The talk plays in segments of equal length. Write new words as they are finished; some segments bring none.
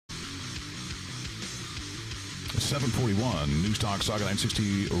741 News Talk Saga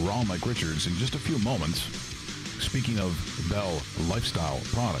 960. Raw Mike Richards in just a few moments. Speaking of Bell Lifestyle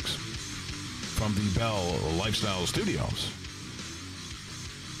products from the Bell Lifestyle Studios,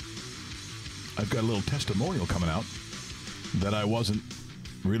 I've got a little testimonial coming out that I wasn't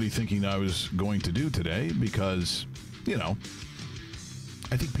really thinking I was going to do today because, you know,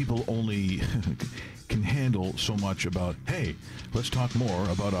 I think people only can handle so much about, hey, let's talk more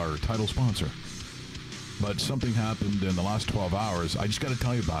about our title sponsor. But something happened in the last 12 hours. I just got to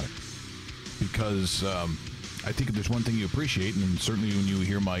tell you about it because I think if there's one thing you appreciate, and certainly when you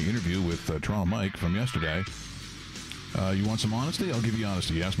hear my interview with Toronto Mike from yesterday, you want some honesty? I'll give you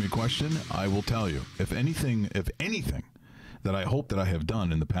honesty. You ask me a question, I will tell you. If anything that I hope that I have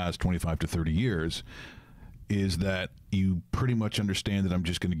done in the past 25 to 30 years is that you pretty much understand that I'm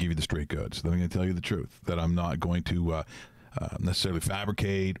just going to give you the straight goods. That I'm going to tell you the truth. That I'm not going to necessarily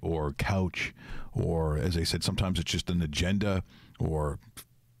fabricate or couch, or as I said, sometimes it's just an agenda or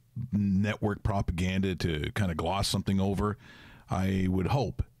network propaganda to kind of gloss something over. I would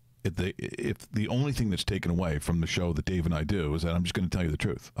hope if the only thing that's taken away from the show that Dave and I do is that I'm just going to tell you the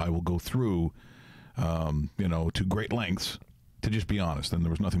truth. I will go through, to great lengths to just be honest. And there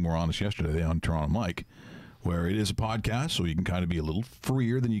was nothing more honest yesterday on Toronto Mike, where it is a podcast, so you can kind of be a little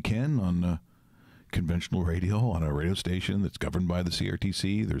freer than you can on conventional radio, on a radio station that's governed by the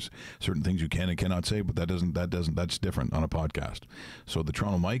CRTC. There's certain things you can and cannot say, but that's different on a podcast. So the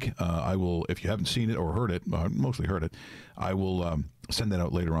Toronto Mike, I will, if you haven't seen it or heard it, mostly heard it, I will send that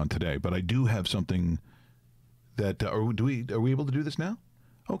out later on today. But I do have something that, are we able to do this now?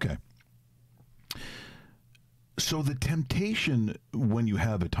 Okay. So the temptation when you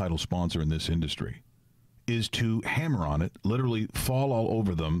have a title sponsor in this industry is to hammer on it, literally fall all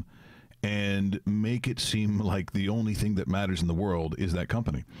over them, and make it seem like the only thing that matters in the world is that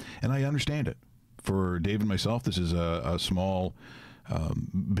company. And I understand it. For Dave and myself, this is a small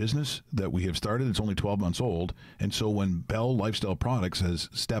business that we have started. It's only 12 months old. And so when Bell Lifestyle Products has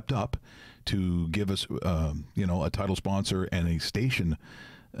stepped up to give us, a title sponsor and a station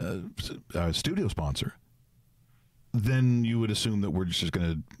studio sponsor, then you would assume that we're just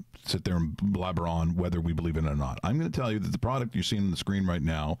going to sit there and blabber on whether we believe in it or not. I'm going to tell you that the product you're seeing on the screen right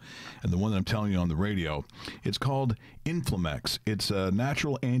now, and the one that I'm telling you on the radio, it's called Inflammexx. It's a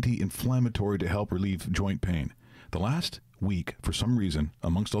natural anti-inflammatory to help relieve joint pain. The last week, for some reason,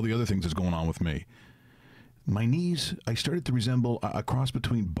 amongst all the other things that's going on with me, my knees, I started to resemble a cross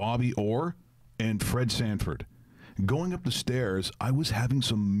between Bobby Orr and Fred Sanford. Going up the stairs, I was having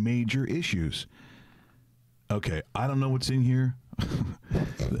some major issues. Okay, I don't know what's in here.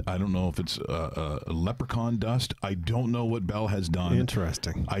 I don't know if it's leprechaun dust. I don't know what Bell has done.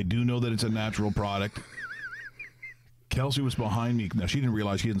 Interesting. I do know that it's a natural product. Kelsey was behind me. Now, she didn't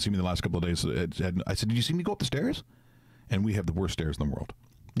realize she hadn't seen me the last couple of days. I said, did you see me go up the stairs? And we have the worst stairs in the world.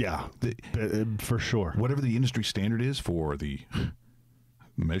 Yeah, for sure. Whatever the industry standard is for the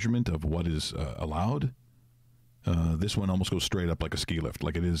measurement of what is allowed, this one almost goes straight up like a ski lift.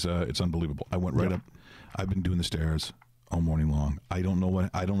 Like it is, it's unbelievable. I went right up. I've been doing the stairs all morning long. I don't know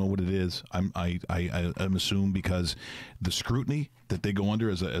what it is. I'm assumed because the scrutiny that they go under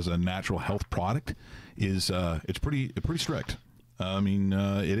as a natural health product is it's pretty strict. I mean,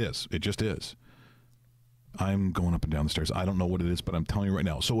 it is. It just is. I'm going up and down the stairs. I don't know what it is, but I'm telling you right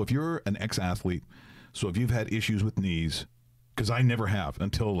now. So if you're an ex-athlete, so if you've had issues with knees, because I never have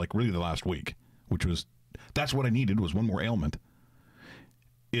until like really the last week, that's what I needed was one more ailment.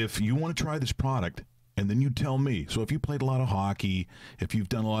 If you want to try this product, and then you tell me. So if you played a lot of hockey, if you've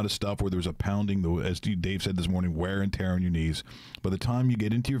done a lot of stuff where there's a pounding, as Dave said this morning, wear and tear on your knees, by the time you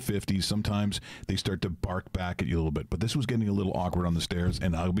get into your 50s, sometimes they start to bark back at you a little bit. But this was getting a little awkward on the stairs,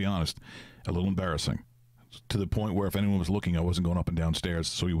 and I'll be honest, a little embarrassing, to the point where if anyone was looking, I wasn't going up and down stairs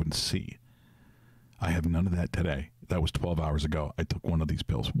so you wouldn't see. I have none of that today. That was 12 hours ago. I took one of these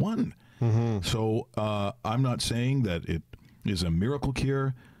pills. One. Mm-hmm. So I'm not saying that it is a miracle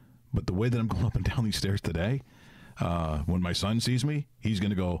cure, but the way that I'm going up and down these stairs today, when my son sees me, he's going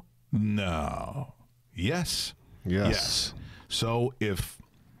to go, no. Yes. So if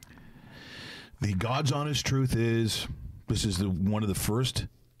the God's honest truth is this is one of the first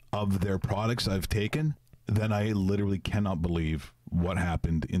of their products I've taken, then I literally cannot believe what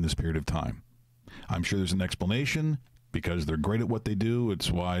happened in this period of time. I'm sure there's an explanation because they're great at what they do.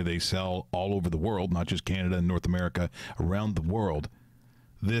 It's why they sell all over the world, not just Canada and North America, around the world.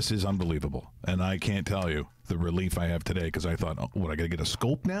 This is unbelievable. And I can't tell you the relief I have today because I thought, oh, what, I got to get a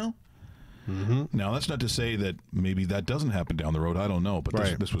scope now? Now, that's not to say that maybe that doesn't happen down the road. I don't know,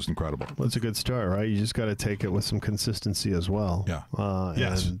 but this was incredible. Well, it's a good start, right? You just got to take it with some consistency as well. Yeah.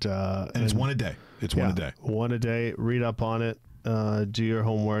 Yes. And it's one a day. It's one a day. One a day. Read up on it. Do your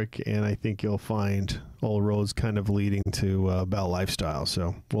homework, and I think you'll find all roads kind of leading to Bell Lifestyle.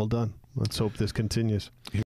 So well done. Let's hope this continues.